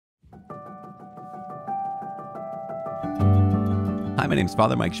my name's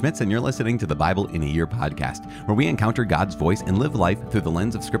Father Mike Schmitz, and you're listening to the Bible in a Year podcast, where we encounter God's voice and live life through the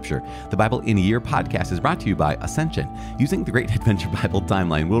lens of Scripture. The Bible in a Year podcast is brought to you by Ascension. Using the Great Adventure Bible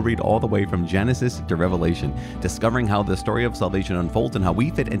timeline, we'll read all the way from Genesis to Revelation, discovering how the story of salvation unfolds and how we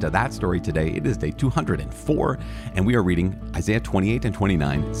fit into that story today. It is day 204, and we are reading Isaiah 28 and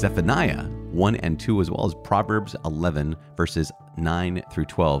 29, Zephaniah 1 and 2, as well as Proverbs 11, verses 9 through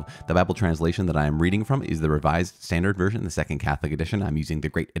 12. The Bible translation that I am reading from is the Revised Standard Version, the Second Catholic Edition. I'm using the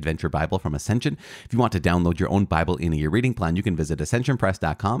Great Adventure Bible from Ascension. If you want to download your own Bible in a Year reading plan, you can visit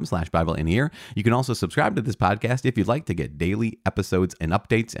ascensionpress.com/Bible in a Year. You can also subscribe to this podcast if you'd like to get daily episodes and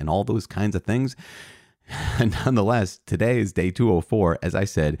updates and all those kinds of things. Nonetheless, today is day 204. As I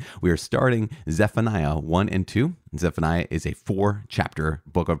said, we are starting Zephaniah 1 and 2. Zephaniah is a 4-chapter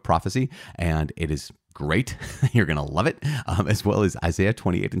book of prophecy, and it is great. You're going to love it, as well as Isaiah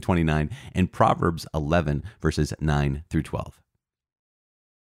 28 and 29 and Proverbs 11, verses 9 through 12.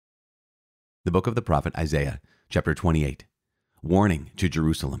 The book of the prophet Isaiah, chapter 28. Warning to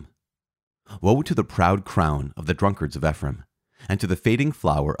Jerusalem. Woe to the proud crown of the drunkards of Ephraim, and to the fading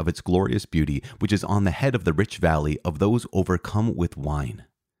flower of its glorious beauty, which is on the head of the rich valley of those overcome with wine.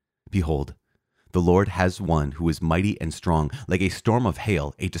 Behold, the Lord has one who is mighty and strong, like a storm of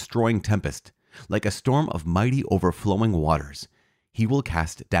hail, a destroying tempest, like a storm of mighty overflowing waters. He will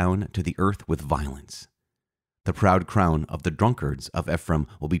cast down to the earth with violence. The proud crown of the drunkards of Ephraim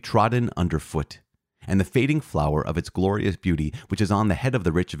will be trodden underfoot, and the fading flower of its glorious beauty, which is on the head of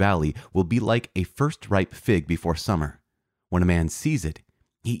the rich valley, will be like a first-ripe fig before summer. When a man sees it,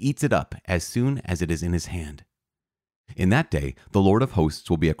 he eats it up as soon as it is in his hand. In that day, the Lord of hosts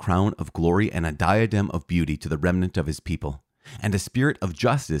will be a crown of glory and a diadem of beauty to the remnant of his people, and a spirit of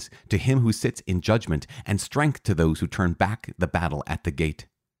justice to him who sits in judgment, and strength to those who turn back the battle at the gate.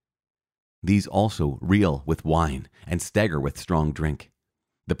 These also reel with wine and stagger with strong drink.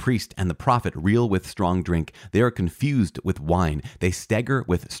 The priest and the prophet reel with strong drink. They are confused with wine. They stagger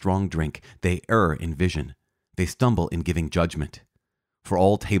with strong drink. They err in vision. They stumble in giving judgment. For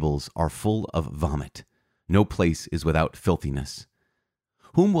all tables are full of vomit. No place is without filthiness.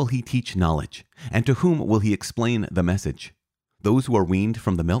 Whom will he teach knowledge? And to whom will he explain the message? Those who are weaned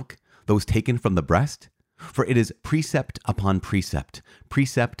from the milk? Those taken from the breast? For it is precept upon precept,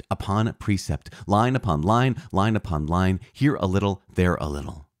 precept upon precept, line upon line, line upon line, here a little, there a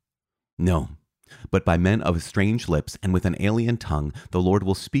little. No, but by men of strange lips and with an alien tongue, the Lord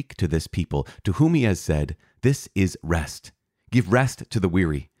will speak to this people, to whom he has said, "This is rest. Give rest to the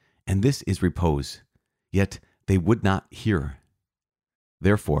weary, and this is repose." Yet they would not hear.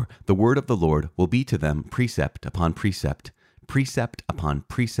 Therefore, the word of the Lord will be to them precept upon precept, precept upon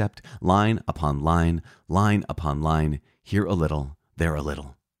precept, line upon line, line upon line, here a little, there a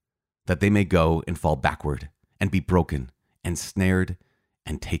little, that they may go and fall backward, and be broken, and snared,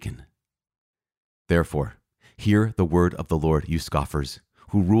 and taken. Therefore, hear the word of the Lord, you scoffers,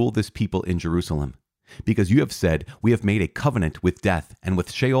 who rule this people in Jerusalem. Because you have said, "We have made a covenant with death, and with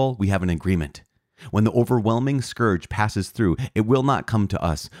Sheol we have an agreement. When the overwhelming scourge passes through, it will not come to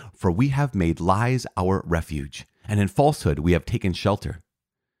us, for we have made lies our refuge, and in falsehood we have taken shelter."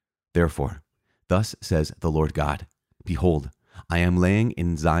 Therefore, thus says the Lord God, "Behold, I am laying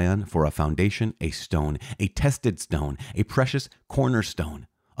in Zion for a foundation a stone, a tested stone, a precious cornerstone,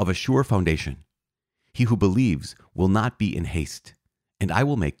 of a sure foundation. He who believes will not be in haste, and I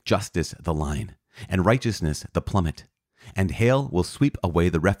will make justice the line, and righteousness the plummet, and hail will sweep away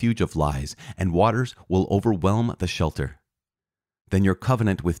the refuge of lies, and waters will overwhelm the shelter. Then your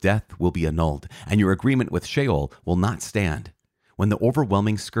covenant with death will be annulled, and your agreement with Sheol will not stand. When the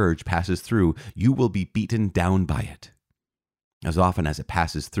overwhelming scourge passes through, you will be beaten down by it. As often as it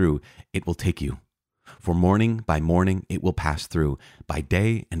passes through, it will take you. For morning by morning it will pass through, by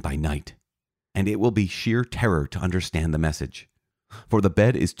day and by night. And it will be sheer terror to understand the message. For the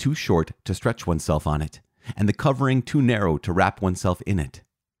bed is too short to stretch oneself on it, and the covering too narrow to wrap oneself in it.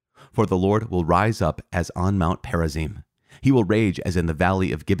 For the Lord will rise up as on Mount Perazim. He will rage as in the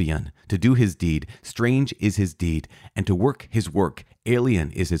valley of Gibeon. To do his deed, strange is his deed, and to work his work,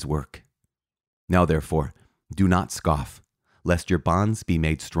 alien is his work. Now therefore, do not scoff, lest your bonds be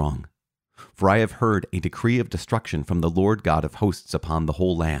made strong. For I have heard a decree of destruction from the Lord God of hosts upon the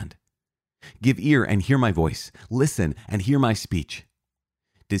whole land. Give ear and hear my voice. Listen and hear my speech.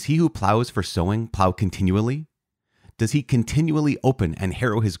 Does he who plows for sowing plow continually? Does he continually open and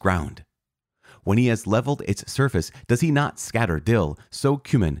harrow his ground? When he has leveled its surface, does he not scatter dill, sow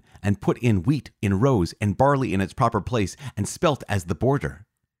cumin, and put in wheat in rows, and barley in its proper place, and spelt as the border?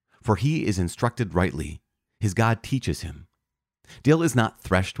 For he is instructed rightly. His God teaches him. Dill is not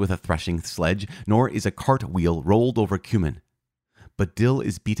threshed with a threshing sledge, nor is a cart wheel rolled over cumin. but dill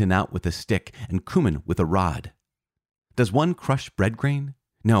is beaten out with a stick, and cumin with a rod. Does one crush bread grain?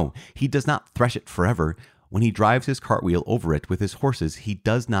 No, he does not thresh it forever. When he drives his cartwheel over it with his horses, he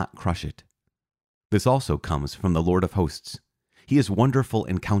does not crush it. This also comes from the Lord of hosts. He is wonderful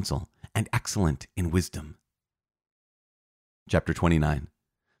in counsel and excellent in wisdom. Chapter 29.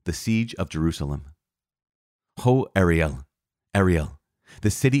 The Siege of Jerusalem. Ho Ariel, Ariel,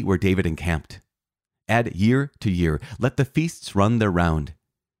 the city where David encamped. Add year to year, let the feasts run their round.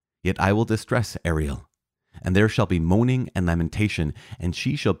 Yet I will distress Ariel, and there shall be moaning and lamentation, and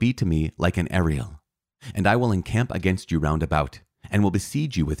she shall be to me like an Ariel. And I will encamp against you round about, and will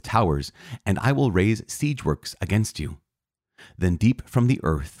besiege you with towers, and I will raise siege works against you. Then deep from the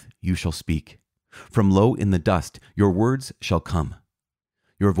earth you shall speak. From low in the dust your words shall come.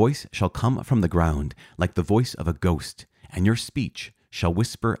 Your voice shall come from the ground like the voice of a ghost, and your speech shall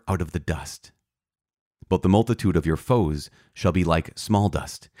whisper out of the dust. But the multitude of your foes shall be like small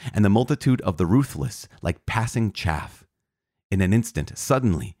dust, and the multitude of the ruthless like passing chaff. In an instant,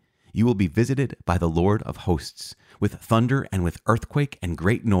 suddenly, you will be visited by the Lord of hosts, with thunder and with earthquake and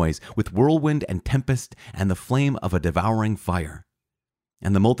great noise, with whirlwind and tempest and the flame of a devouring fire.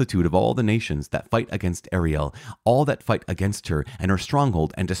 And the multitude of all the nations that fight against Ariel, all that fight against her and her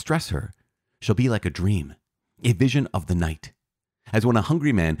stronghold and distress her, shall be like a dream, a vision of the night. As when a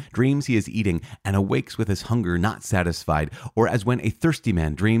hungry man dreams he is eating and awakes with his hunger not satisfied, or as when a thirsty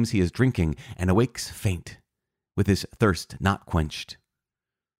man dreams he is drinking and awakes faint, with his thirst not quenched.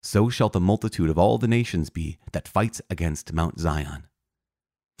 So shall the multitude of all the nations be that fights against Mount Zion.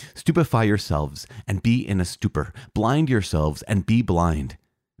 Stupefy yourselves and be in a stupor. Blind yourselves and be blind.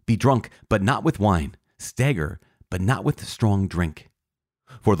 Be drunk, but not with wine. Stagger, but not with strong drink.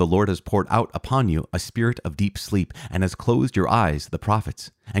 For the Lord has poured out upon you a spirit of deep sleep, and has closed your eyes, the prophets,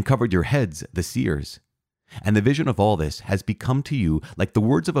 and covered your heads, the seers. And the vision of all this has become to you like the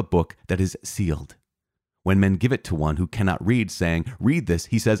words of a book that is sealed. When men give it to one who cannot read, saying, "Read this,"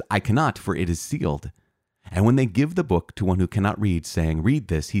 he says, "I cannot, for it is sealed." And when they give the book to one who cannot read, saying, "Read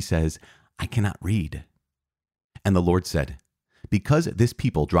this," he says, "I cannot read." And the Lord said, "Because this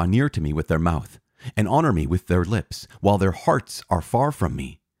people draw near to me with their mouth, and honor me with their lips, while their hearts are far from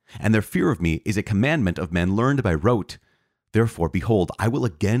me, and their fear of me is a commandment of men learned by rote, therefore, behold, I will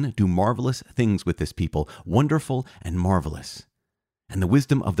again do marvelous things with this people, wonderful and marvelous. And the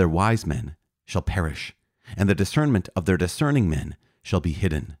wisdom of their wise men shall perish, and the discernment of their discerning men shall be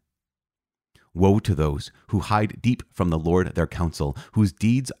hidden. Woe to those who hide deep from the Lord their counsel, whose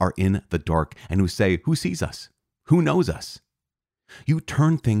deeds are in the dark, and who say, "Who sees us? Who knows us?" You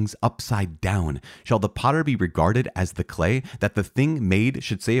turn things upside down. Shall the potter be regarded as the clay, that the thing made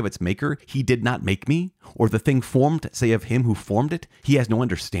should say of its maker, "He did not make me"? Or the thing formed say of him who formed it, "He has no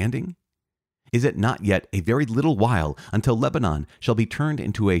understanding"? Is it not yet a very little while until Lebanon shall be turned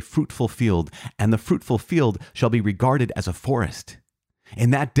into a fruitful field, and the fruitful field shall be regarded as a forest?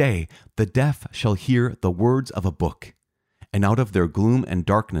 In that day the deaf shall hear the words of a book, and out of their gloom and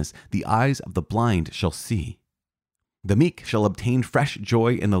darkness the eyes of the blind shall see. The meek shall obtain fresh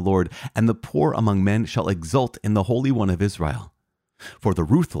joy in the Lord, and the poor among men shall exult in the Holy One of Israel. For the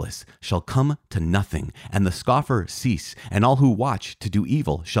ruthless shall come to nothing, and the scoffer cease, and all who watch to do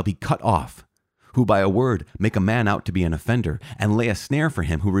evil shall be cut off, who by a word make a man out to be an offender, and lay a snare for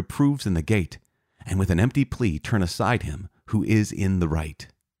him who reproves in the gate, and with an empty plea turn aside him who is in the right.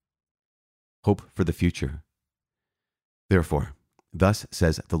 Hope for the future. Therefore, thus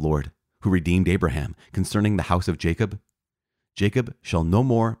says the Lord, who redeemed Abraham, concerning the house of Jacob: Jacob shall no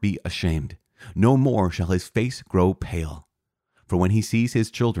more be ashamed, no more shall his face grow pale. For when he sees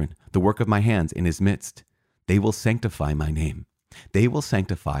his children, the work of my hands in his midst, they will sanctify my name. They will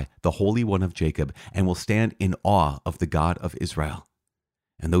sanctify the Holy One of Jacob, and will stand in awe of the God of Israel.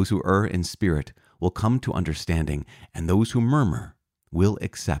 And those who err in spirit will come to understanding, and those who murmur will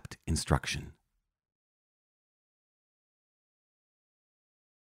accept instruction.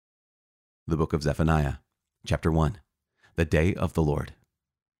 The book of Zephaniah, chapter 1, the day of the Lord.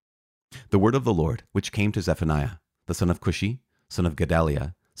 The word of the Lord, which came to Zephaniah, the son of Cushi, son of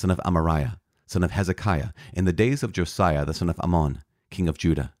Gedaliah, son of Amariah, son of Hezekiah, in the days of Josiah, the son of Ammon, king of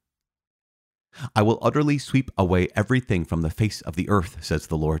Judah. I will utterly sweep away everything from the face of the earth, says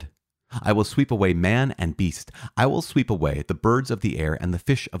the Lord. I will sweep away man and beast. I will sweep away the birds of the air and the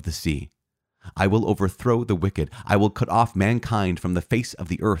fish of the sea. I will overthrow the wicked. I will cut off mankind from the face of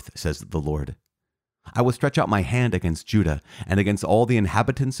the earth, says the Lord. I will stretch out my hand against Judah and against all the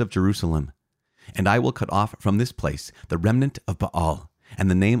inhabitants of Jerusalem. And I will cut off from this place the remnant of Baal and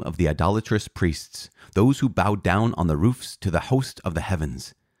the name of the idolatrous priests, those who bow down on the roofs to the host of the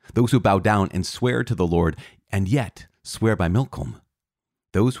heavens, those who bow down and swear to the Lord, and yet swear by Milcom,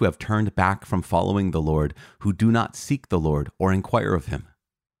 those who have turned back from following the Lord, who do not seek the Lord or inquire of him.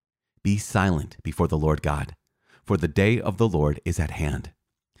 Be silent before the Lord God, for the day of the Lord is at hand.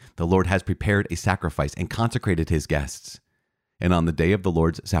 The Lord has prepared a sacrifice and consecrated his guests. And on the day of the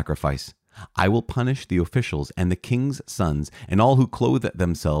Lord's sacrifice, I will punish the officials and the king's sons and all who clothe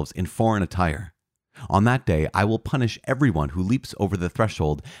themselves in foreign attire. On that day I will punish everyone who leaps over the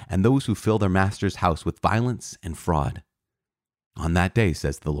threshold and those who fill their master's house with violence and fraud. On that day,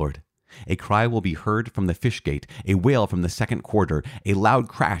 says the Lord, a cry will be heard from the fish gate, a wail from the second quarter, a loud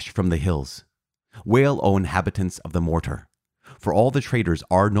crash from the hills. Wail, O inhabitants of the mortar, for all the traders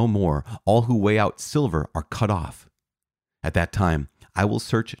are no more, all who weigh out silver are cut off. At that time I will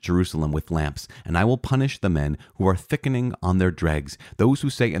search Jerusalem with lamps, and I will punish the men who are thickening on their dregs, those who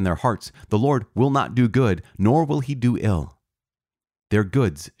say in their hearts, the Lord will not do good, nor will he do ill. Their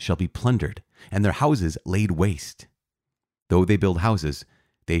goods shall be plundered, and their houses laid waste. Though they build houses,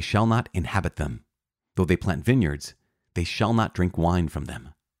 they shall not inhabit them. Though they plant vineyards, they shall not drink wine from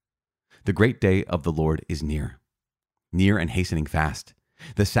them. The great day of the Lord is near and hastening fast.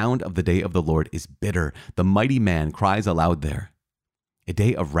 The sound of the day of the Lord is bitter. The mighty man cries aloud there. A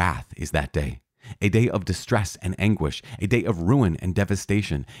day of wrath is that day, a day of distress and anguish, a day of ruin and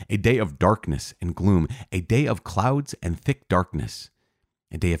devastation, a day of darkness and gloom, a day of clouds and thick darkness,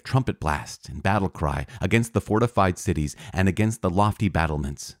 a day of trumpet blast and battle cry against the fortified cities and against the lofty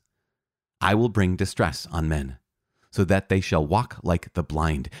battlements. I will bring distress on men, so that they shall walk like the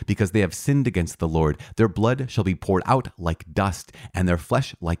blind, because they have sinned against the Lord. Their blood shall be poured out like dust, and their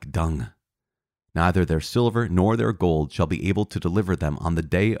flesh like dung. Neither their silver nor their gold shall be able to deliver them on the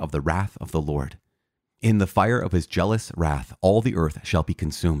day of the wrath of the Lord. In the fire of his jealous wrath all the earth shall be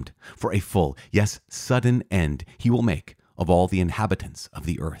consumed, for a full, yes, sudden end he will make of all the inhabitants of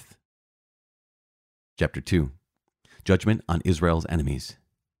the earth. Chapter 2. Judgment on Israel's enemies.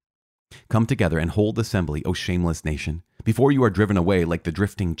 Come together and hold assembly, O shameless nation, before you are driven away like the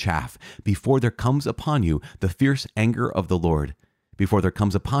drifting chaff, before there comes upon you the fierce anger of the Lord, before there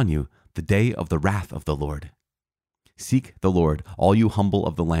comes upon you the day of the wrath of the Lord. Seek the Lord, all you humble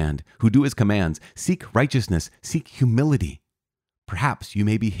of the land, who do his commands. Seek righteousness, seek humility. Perhaps you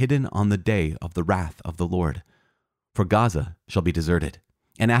may be hidden on the day of the wrath of the Lord. For Gaza shall be deserted,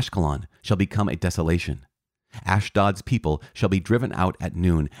 and Ashkelon shall become a desolation. Ashdod's people shall be driven out at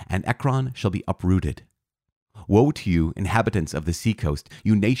noon, and Ekron shall be uprooted. Woe to you, inhabitants of the seacoast,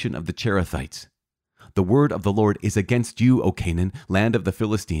 you nation of the Cherethites! The word of the Lord is against you, O Canaan, land of the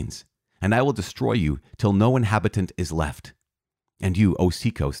Philistines, and I will destroy you till no inhabitant is left. And you, O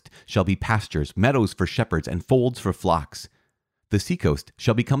seacoast, shall be pastures, meadows for shepherds, and folds for flocks. The seacoast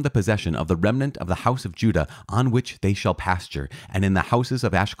shall become the possession of the remnant of the house of Judah, on which they shall pasture, and in the houses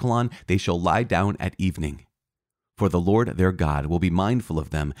of Ashkelon they shall lie down at evening. For the Lord their God will be mindful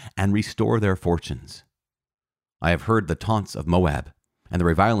of them and restore their fortunes. I have heard the taunts of Moab and the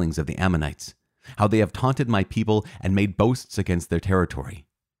revilings of the Ammonites, how they have taunted my people and made boasts against their territory.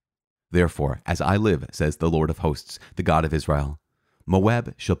 Therefore, as I live, says the Lord of hosts, the God of Israel,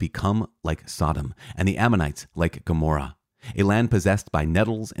 Moab shall become like Sodom, and the Ammonites like Gomorrah, a land possessed by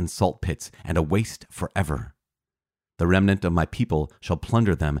nettles and salt pits, and a waste forever. The remnant of my people shall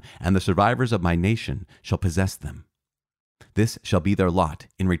plunder them, and the survivors of my nation shall possess them. This shall be their lot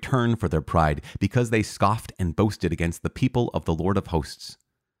in return for their pride, because they scoffed and boasted against the people of the Lord of hosts.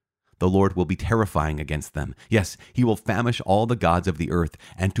 The Lord will be terrifying against them. Yes, he will famish all the gods of the earth,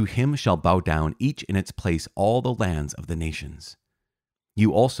 and to him shall bow down, each in its place, all the lands of the nations.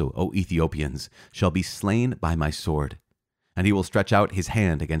 You also, O Ethiopians, shall be slain by my sword. And he will stretch out his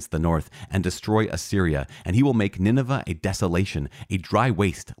hand against the north, and destroy Assyria, and he will make Nineveh a desolation, a dry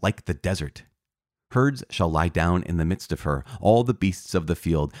waste like the desert. Herds shall lie down in the midst of her, all the beasts of the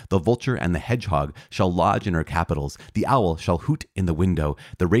field. The vulture and the hedgehog shall lodge in her capitals. The owl shall hoot in the window,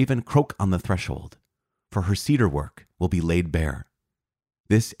 the raven croak on the threshold. For her cedar work will be laid bare.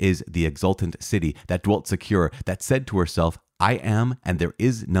 This is the exultant city that dwelt secure, that said to herself, I am, and there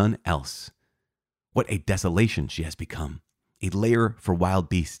is none else. What a desolation she has become, a lair for wild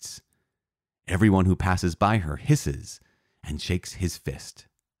beasts. Everyone who passes by her hisses and shakes his fist.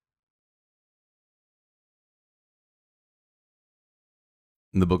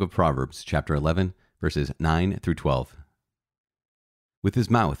 In the book of Proverbs, chapter 11, verses 9 through 12. With his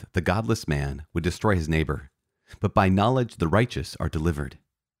mouth, the godless man would destroy his neighbor, but by knowledge the righteous are delivered.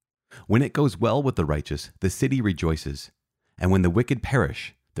 When it goes well with the righteous, the city rejoices, and when the wicked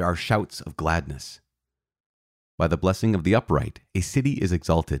perish, there are shouts of gladness. By the blessing of the upright, a city is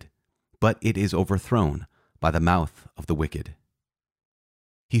exalted, but it is overthrown by the mouth of the wicked.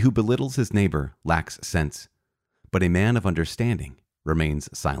 He who belittles his neighbor lacks sense, but a man of understanding remains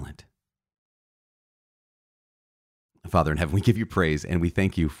silent. Father in heaven, we give you praise and we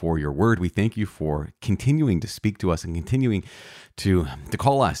thank you for your word. We thank you for continuing to speak to us and continuing to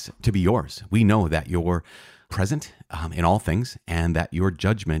call us to be yours. We know that you're present in all things and that your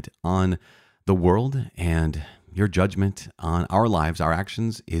judgment on the world and your judgment on our lives, our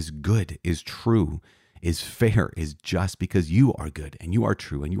actions is good, is true, is fair, is just, because you are good and you are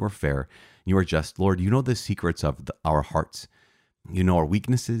true and you are fair and you are just. Lord, you know the secrets of our hearts. You know our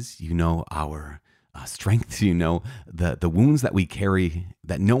weaknesses. You know our strengths. You know the wounds that we carry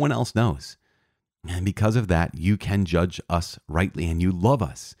that no one else knows. And because of that, you can judge us rightly and you love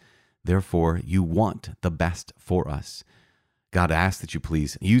us. Therefore, you want the best for us. God, I ask that you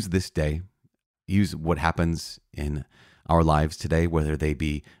please use this day, use what happens in our lives today, whether they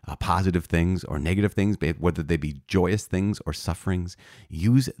be positive things or negative things, whether they be joyous things or sufferings.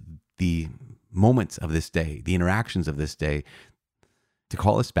 Use the moments of this day, the interactions of this day, to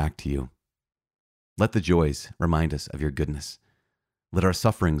call us back to you. Let the joys remind us of your goodness. Let our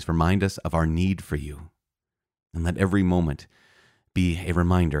sufferings remind us of our need for you. And let every moment be a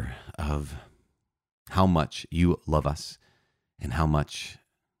reminder of how much you love us and how much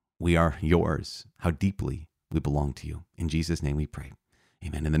we are yours, how deeply we belong to you. In Jesus' name we pray.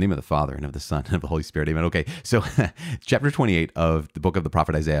 Amen. In the name of the Father and of the Son and of the Holy Spirit. Amen. Okay, so chapter 28 of the book of the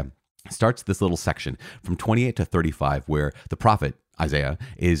prophet Isaiah starts this little section from 28 to 35 where the prophet Isaiah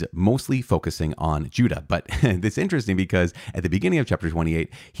is mostly focusing on Judah. But it's interesting because at the beginning of chapter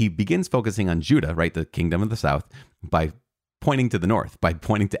 28, he begins focusing on Judah, right, the kingdom of the south, by pointing to the north, by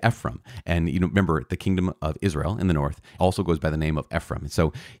pointing to Ephraim. And you know, remember, the kingdom of Israel in the north also goes by the name of Ephraim.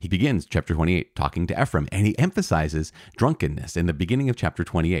 So he begins chapter 28 talking to Ephraim, and he emphasizes drunkenness in the beginning of chapter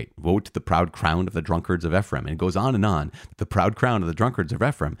 28. Woe to the proud crown of the drunkards of Ephraim. And it goes on, the proud crown of the drunkards of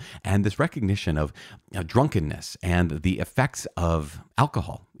Ephraim, and this recognition of drunkenness and the effects of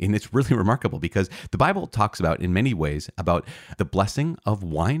alcohol. And it's really remarkable because the Bible talks about, in many ways, about the blessing of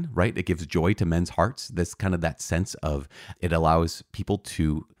wine, right? It gives joy to men's hearts. This kind of that sense of it allows people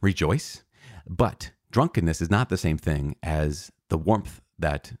to rejoice. But drunkenness is not the same thing as the warmth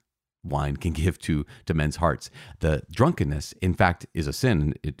that wine can give to men's hearts. The drunkenness, in fact, is a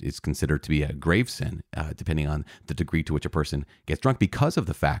sin. It is considered to be a grave sin, depending on the degree to which a person gets drunk, because of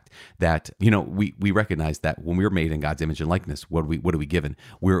the fact that, you know, we recognize that when we're made in God's image and likeness, what are we given?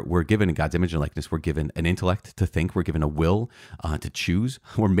 We're given in God's image and likeness. We're given an intellect to think. We're given a will to choose.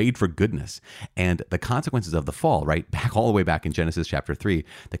 We're made for goodness. And the consequences of the fall, right, all the way back in Genesis chapter 3,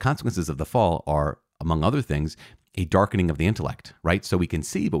 the consequences of the fall are, among other things, a darkening of the intellect, right? So we can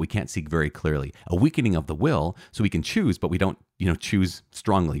see, but we can't see very clearly. A weakening of the will, so we can choose, but we don't, choose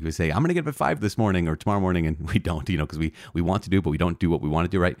strongly. We say, I'm going to get up at 5 this morning or tomorrow morning, and we don't, because we want to do, but we don't do what we want to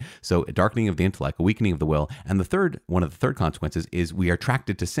do, right? So a darkening of the intellect, a weakening of the will. And one of the third consequences is we are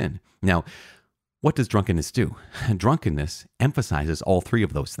attracted to sin. Now, what does drunkenness do? Drunkenness emphasizes all three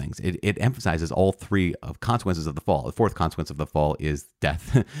of those things. It emphasizes all three of consequences of the fall. The fourth consequence of the fall is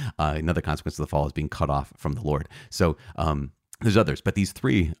death. Another consequence of the fall is being cut off from the Lord. So there's others, but these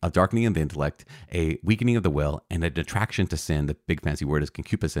three, a darkening of the intellect, a weakening of the will, and an attraction to sin, the big fancy word is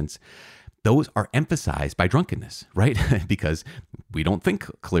concupiscence, those are emphasized by drunkenness, right? Because we don't think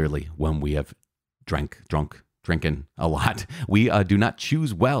clearly when we have drinking a lot. We do not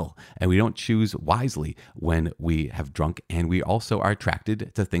choose well, and we don't choose wisely when we have drunk, and we also are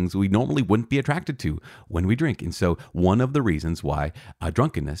attracted to things we normally wouldn't be attracted to when we drink. And so one of the reasons why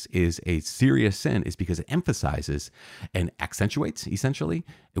drunkenness is a serious sin is because it emphasizes and accentuates, essentially,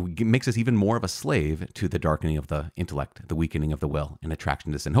 it makes us even more of a slave to the darkening of the intellect, the weakening of the will, and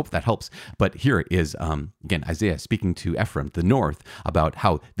attraction to sin. Hope that helps. But here is, again, Isaiah speaking to Ephraim, the north, about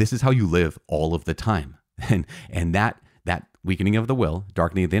how this is how you live all of the time. And that weakening of the will,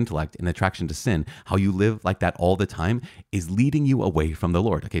 darkening of the intellect, and attraction to sin, how you live like that all the time, is leading you away from the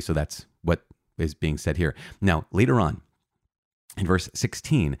Lord. Okay, so that's what is being said here. Now, later on, in verse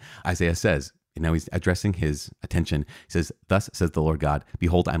 16, Isaiah says, and now he's addressing his attention. He says, "Thus says the Lord God,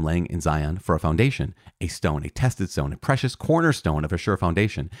 behold, I'm laying in Zion for a foundation, a stone, a tested stone, a precious cornerstone of a sure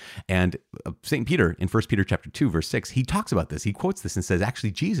foundation." And St. Peter, in 1 Peter chapter 2, verse 6, he talks about this. He quotes this and says,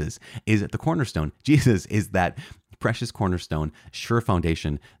 actually, Jesus is the cornerstone. Jesus is that precious cornerstone, sure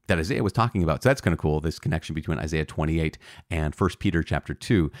foundation that Isaiah was talking about. So that's kind of cool, this connection between Isaiah 28 and 1 Peter chapter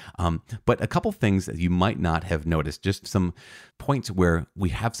 2. But a couple things that you might not have noticed, just some points where we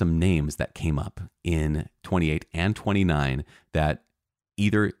have some names that came up in 28 and 29 that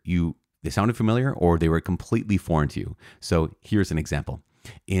either they sounded familiar or they were completely foreign to you. So here's an example.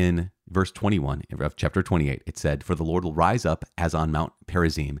 In verse 21 of chapter 28, it said, "For the Lord will rise up as on Mount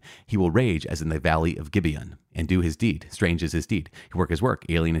Perazim. He will rage as in the valley of Gibeon, and do his deed. Strange is his deed. He work his work.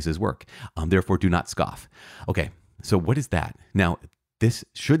 Alien is his work. Therefore do not scoff." Okay, so what is that? Now, this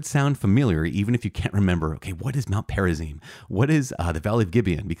should sound familiar, even if you can't remember, okay, what is Mount Perazim? What is the Valley of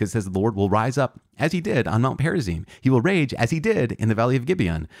Gibeon? Because it says the Lord will rise up as he did on Mount Perazim. He will rage as he did in the Valley of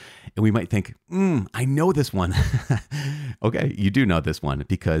Gibeon. And we might think, I know this one. Okay, you do know this one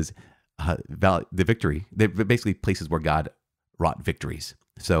because the victory, they're basically places where God wrought victories.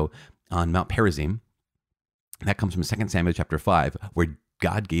 So on Mount Perazim, that comes from 2 Samuel chapter 5, where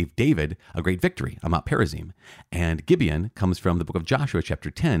God gave David a great victory on Mount Perazim. And Gibeon comes from the book of Joshua,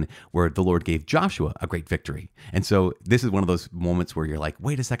 chapter 10, where the Lord gave Joshua a great victory. And so this is one of those moments where you're like,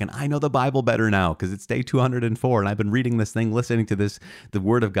 wait a second, I know the Bible better now because it's day 204 and I've been reading this thing, listening to this, the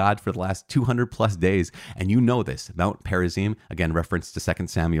word of God for the last 200 plus days. And you know this. Mount Perazim, again, reference to 2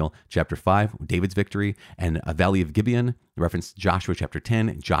 Samuel chapter 5, David's victory, and a Valley of Gibeon, reference to Joshua chapter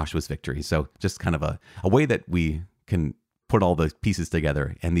 10, Joshua's victory. So just kind of a way that we can put all those pieces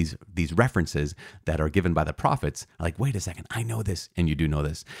together, and these references that are given by the prophets are like, wait a second, I know this, and you do know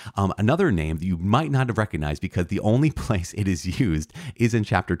this. Another name that you might not have recognized because the only place it is used is in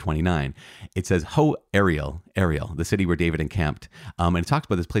chapter 29. It says, Ho Ariel, the city where David encamped. And it talks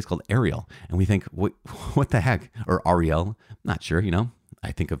about this place called Ariel. And we think, what the heck? Or Ariel, not sure,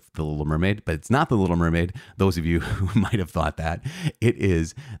 I think of The Little Mermaid, but it's not The Little Mermaid. Those of you who might have thought that. It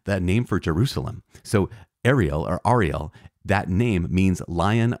is the name for Jerusalem. So Ariel, that name means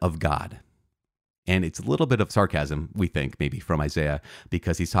Lion of God. And it's a little bit of sarcasm, we think, maybe from Isaiah,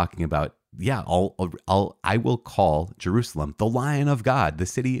 because he's talking about, I will call Jerusalem the Lion of God, the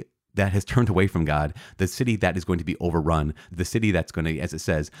city that has turned away from God, the city that is going to be overrun, the city that's going to, as it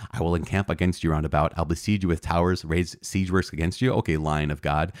says, I will encamp against you round about, I'll besiege you with towers, raise siege works against you. Okay, Lion of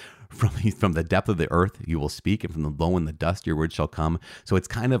God. From the depth of the earth you will speak, and from the low in the dust your word shall come. So it's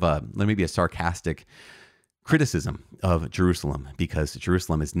kind of maybe a sarcastic criticism of Jerusalem, because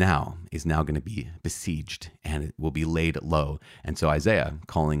Jerusalem is now going to be besieged and it will be laid low. And so Isaiah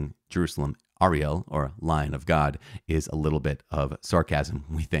calling Jerusalem Ariel, or Lion of God, is a little bit of sarcasm,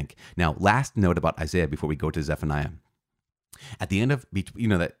 we think. Now, last note about Isaiah before we go to Zephaniah. At the end of,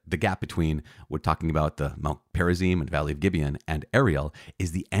 that the gap between we're talking about the Mount Perazim and Valley of Gibeon and Ariel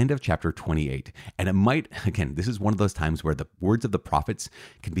is the end of chapter 28. And it might, again, this is one of those times where the words of the prophets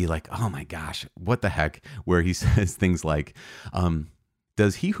can be like, oh my gosh, what the heck? Where he says things like,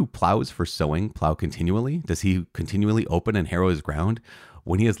 does he who plows for sowing plow continually? Does he continually open and harrow his ground?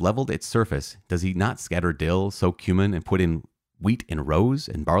 When he has leveled its surface, does he not scatter dill, sow cumin, and put in wheat in rows,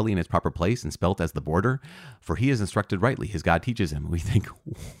 and barley in its proper place, and spelt as the border? For he is instructed rightly, his God teaches him. We think,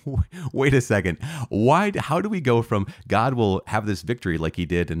 wait a second, how do we go from God will have this victory like he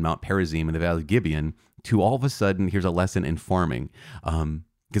did in Mount Perazim and the Valley of Gibeon to all of a sudden here's a lesson in farming?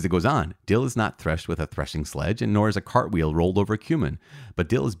 Because it goes on, dill is not threshed with a threshing sledge, and nor is a cartwheel rolled over cumin, but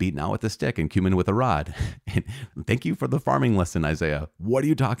dill is beaten out with a stick and cumin with a rod. And thank you for the farming lesson, Isaiah. What are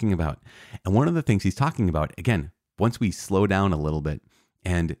you talking about? And one of the things he's talking about, again, once we slow down a little bit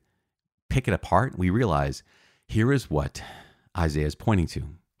and pick it apart, we realize here is what Isaiah is pointing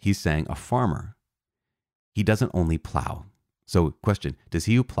to. He's saying a farmer, he doesn't only plow. So question, does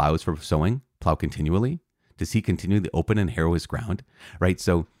he who plows for sowing plow continually? Does he continually open and harrow his ground? Right?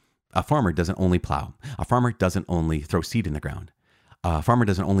 So a farmer doesn't only plow. A farmer doesn't only throw seed in the ground. A farmer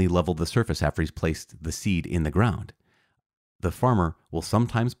doesn't only level the surface after he's placed the seed in the ground. The farmer will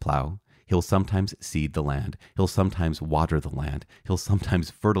sometimes plow. He'll sometimes seed the land. He'll sometimes water the land. He'll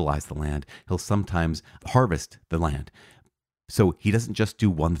sometimes fertilize the land. He'll sometimes harvest the land. So he doesn't just do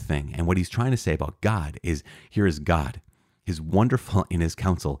one thing. And what he's trying to say about God is, here is God. He's wonderful in his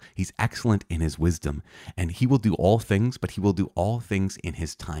counsel. He's excellent in his wisdom. And he will do all things, but he will do all things in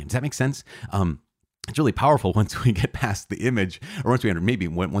his time. Does that make sense? It's really powerful once we get past the image, or once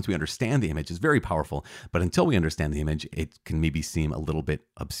we understand the image. It's very powerful. But until we understand the image, it can maybe seem a little bit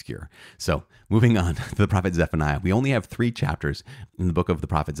obscure. So moving on to the prophet Zephaniah. We only have 3 chapters in the book of the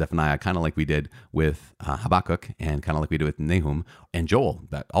prophet Zephaniah, kind of like we did with Habakkuk and kind of like we did with Nahum and Joel.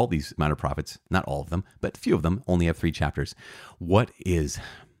 But all these minor prophets, not all of them, but few of them only have 3 chapters. What is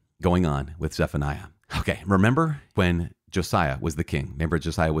going on with Zephaniah? Okay, remember when Josiah was the king. Remember,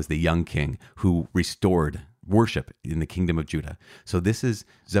 Josiah was the young king who restored worship in the kingdom of Judah. So this is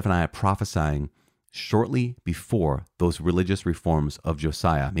Zephaniah prophesying shortly before those religious reforms of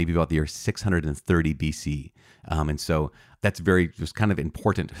Josiah, maybe about the year 630 BC. And so that's just kind of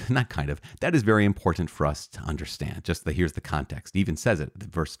important, that is very important for us to understand. Just here's the context. He even says it,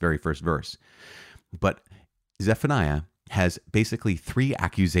 the very first verse. But Zephaniah has basically three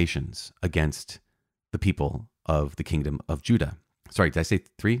accusations against the people of the kingdom of Judah. Sorry, did I say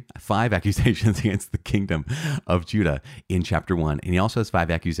three? 5 accusations against the kingdom of Judah in chapter 1. And he also has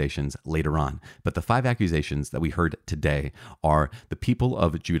 5 accusations later on. But the 5 accusations that we heard today are the people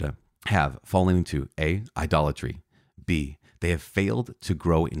of Judah have fallen into A, idolatry. B, they have failed to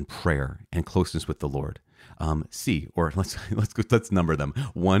grow in prayer and closeness with the Lord. C, or let's number them.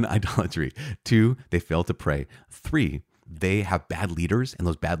 1, idolatry. 2, they fail to pray. 3, they have bad leaders, and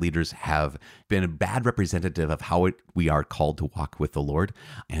those bad leaders have been a bad representative of how we are called to walk with the Lord.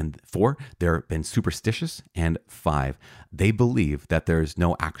 And 4, they've been superstitious. And 5, they believe that there's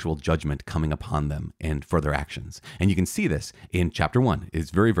no actual judgment coming upon them and for their actions. And you can see this in chapter 1.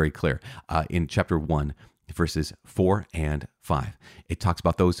 It's very, very clear. In chapter 1, verses 4 and 5. It talks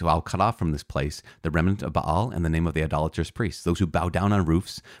about those who I'll cut off from this place, the remnant of Baal and the name of the idolatrous priests, those who bow down on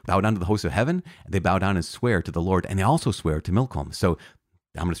roofs, bow down to the hosts of heaven, they bow down and swear to the Lord, and they also swear to Milcom. So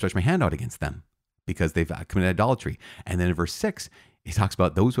I'm going to stretch my hand out against them because they've committed idolatry. And then in verse 6, he talks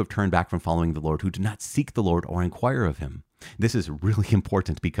about those who have turned back from following the Lord, who do not seek the Lord or inquire of him. This is really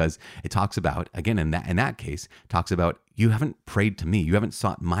important because it talks about, again, in that case, talks about you haven't prayed to me. You haven't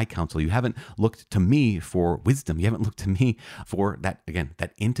sought my counsel. You haven't looked to me for wisdom. You haven't looked to me for that, again,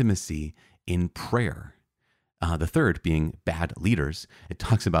 that intimacy in prayer. The third being bad leaders. It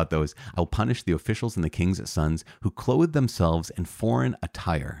talks about those, I'll punish the officials and the king's sons who clothe themselves in foreign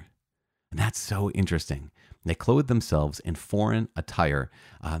attire. And that's so interesting. They clothe themselves in foreign attire,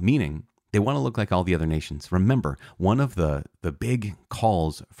 meaning they want to look like all the other nations. Remember, one of the big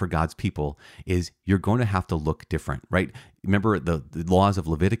calls for God's people is you're going to have to look different, right? Remember the laws of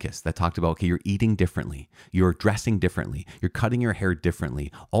Leviticus that talked about, okay, you're eating differently, you're dressing differently, you're cutting your hair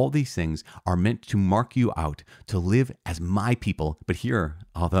differently. All these things are meant to mark you out to live as my people. But here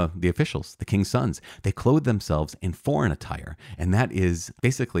are the officials, the king's sons. They clothe themselves in foreign attire. And that is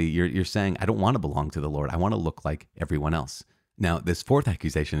basically, you're saying, I don't want to belong to the Lord. I want to look like everyone else. Now, this fourth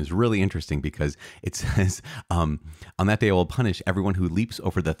accusation is really interesting because it says, on that day I will punish everyone who leaps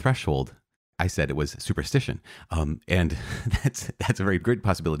over the threshold. I said it was superstition. And that's a very good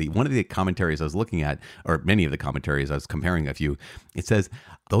possibility. One of the commentaries I was looking at, or many of the commentaries I was comparing a few, it says,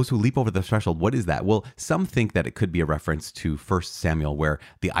 those who leap over the threshold, what is that? Well, some think that it could be a reference to 1 Samuel, where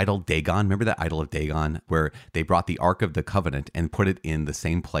the idol Dagon, remember that idol of Dagon, where they brought the Ark of the Covenant and put it in the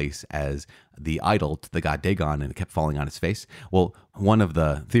same place as the idol to the god Dagon, and it kept falling on his face? Well, one of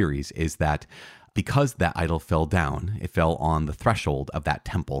the theories is that because that idol fell down, it fell on the threshold of that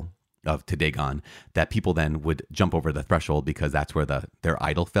temple to Dagon, that people then would jump over the threshold because that's where their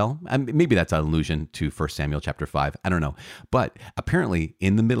idol fell. And maybe that's an allusion to 1 Samuel chapter 5. I don't know. But apparently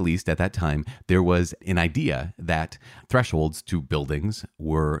in the Middle East at that time, there was an idea that thresholds to buildings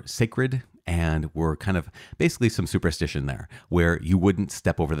were sacred and were kind of basically some superstition there, where you wouldn't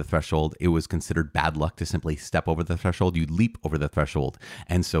step over the threshold. It was considered bad luck to simply step over the threshold. You leap over the threshold.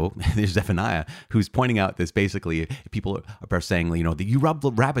 And so there's Zephaniah who's pointing out this. Basically, people are saying, you know, that you rub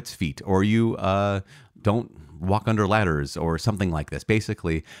the rabbit's feet, or you don't walk under ladders, or something like this.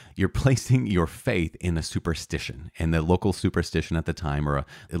 Basically, you're placing your faith in a superstition. And the local superstition at the time, or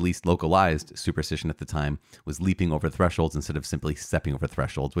at least localized superstition at the time, was leaping over thresholds instead of simply stepping over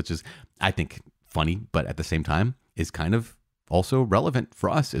thresholds, which is, I think, funny, but at the same time is kind of also relevant for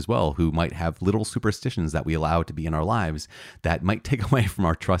us as well, who might have little superstitions that we allow to be in our lives that might take away from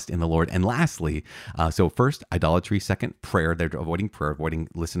our trust in the Lord. And lastly, so first, idolatry. Second, prayer. They're avoiding prayer, avoiding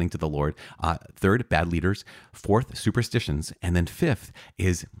listening to the Lord. Third, bad leaders. Fourth, superstitions. And then fifth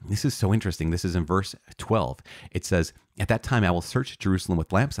is, this is so interesting. This is in verse 12. It says, at that time, I will search Jerusalem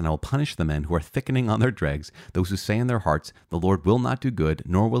with lamps, and I will punish the men who are thickening on their dregs, those who say in their hearts, the Lord will not do good,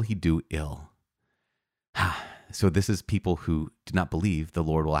 nor will he do ill. So this is people who do not believe the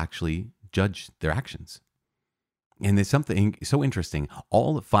Lord will actually judge their actions. And there's something so interesting.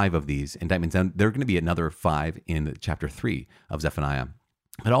 All 5 of these indictments, and there are going to be another 5 in chapter 3 of Zephaniah,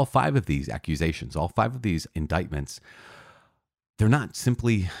 but all 5 of these accusations, all 5 of these indictments, they're not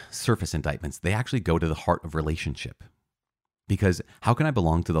simply surface indictments. They actually go to the heart of relationship. Because how can I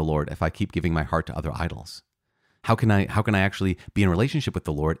belong to the Lord if I keep giving my heart to other idols? How can I actually be in a relationship with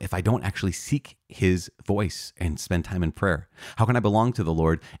the Lord if I don't actually seek his voice and spend time in prayer? How can I belong to the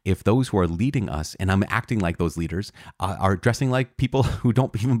Lord if those who are leading us, and I'm acting like those leaders, are dressing like people who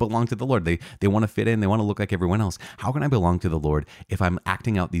don't even belong to the Lord? They want to fit in. They want to look like everyone else. How can I belong to the Lord if I'm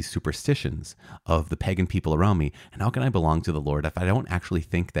acting out these superstitions of the pagan people around me? And how can I belong to the Lord if I don't actually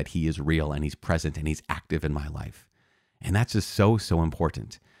think that he is real and he's present and he's active in my life? And that's just so, so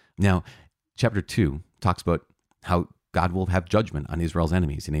important. Now, chapter 2 talks about how God will have judgment on Israel's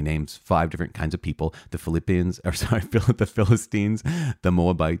enemies. And he names 5 different kinds of people: the the Philistines, the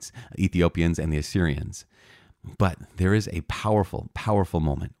Moabites, Ethiopians, and the Assyrians. But there is a powerful, powerful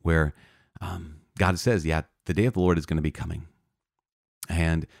moment where God says, yeah, the day of the Lord is going to be coming.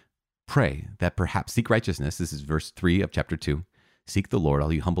 And pray that perhaps seek righteousness. This is verse 3 of chapter 2. Seek the Lord,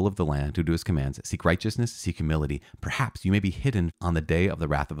 all you humble of the land who do his commands. Seek righteousness, seek humility. Perhaps you may be hidden on the day of the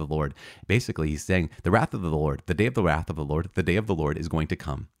wrath of the Lord. Basically, he's saying the wrath of the Lord, the day of the wrath of the Lord, the day of the Lord is going to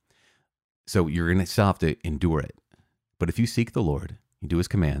come. So you're going to still have to endure it. But if you seek the Lord, you do his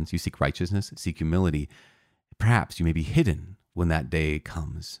commands, you seek righteousness, seek humility, perhaps you may be hidden when that day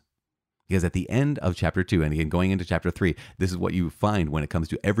comes. Because at the end of chapter 2, and again, going into chapter 3, this is what you find when it comes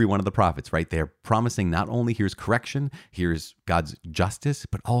to every one of the prophets, right? They're promising not only here's correction, here's God's justice,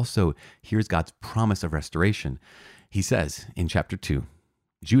 but also here's God's promise of restoration. He says in chapter 2,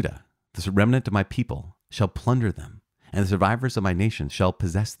 Judah, the remnant of my people, shall plunder them, and the survivors of my nation shall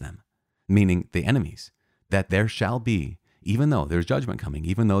possess them, meaning the enemies, that there shall be, even though there's judgment coming,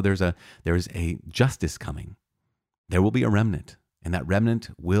 even though there's a justice coming, there will be a remnant, and that remnant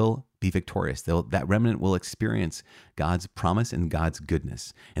will be victorious. That remnant will experience God's promise and God's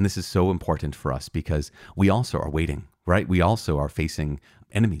goodness. And this is so important for us because we also are waiting, right? We also are facing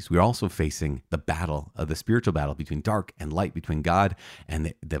enemies. We're also facing the battle, of the spiritual battle between dark and light, between God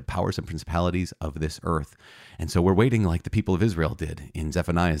and the powers and principalities of this earth. And so we're waiting like the people of Israel did in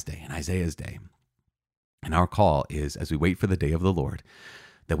Zephaniah's day and Isaiah's day. And our call is, as we wait for the day of the Lord,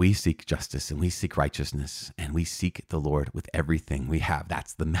 that we seek justice and we seek righteousness and we seek the Lord with everything we have.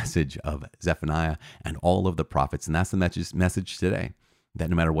 That's the message of Zephaniah and all of the prophets. And that's the message today, that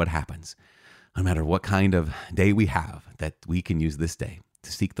no matter what happens, no matter what kind of day we have, that we can use this day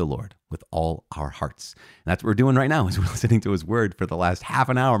to seek the Lord with all our hearts. And that's what we're doing right now, is we're listening to his word for the last half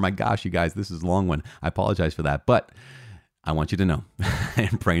an hour. My gosh, you guys, this is a long one. I apologize for that. But I want you to know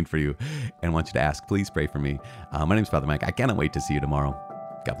I'm praying for you and want you to ask. Please pray for me. My name is Father Mike. I cannot wait to see you tomorrow.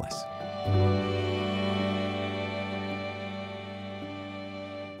 God bless.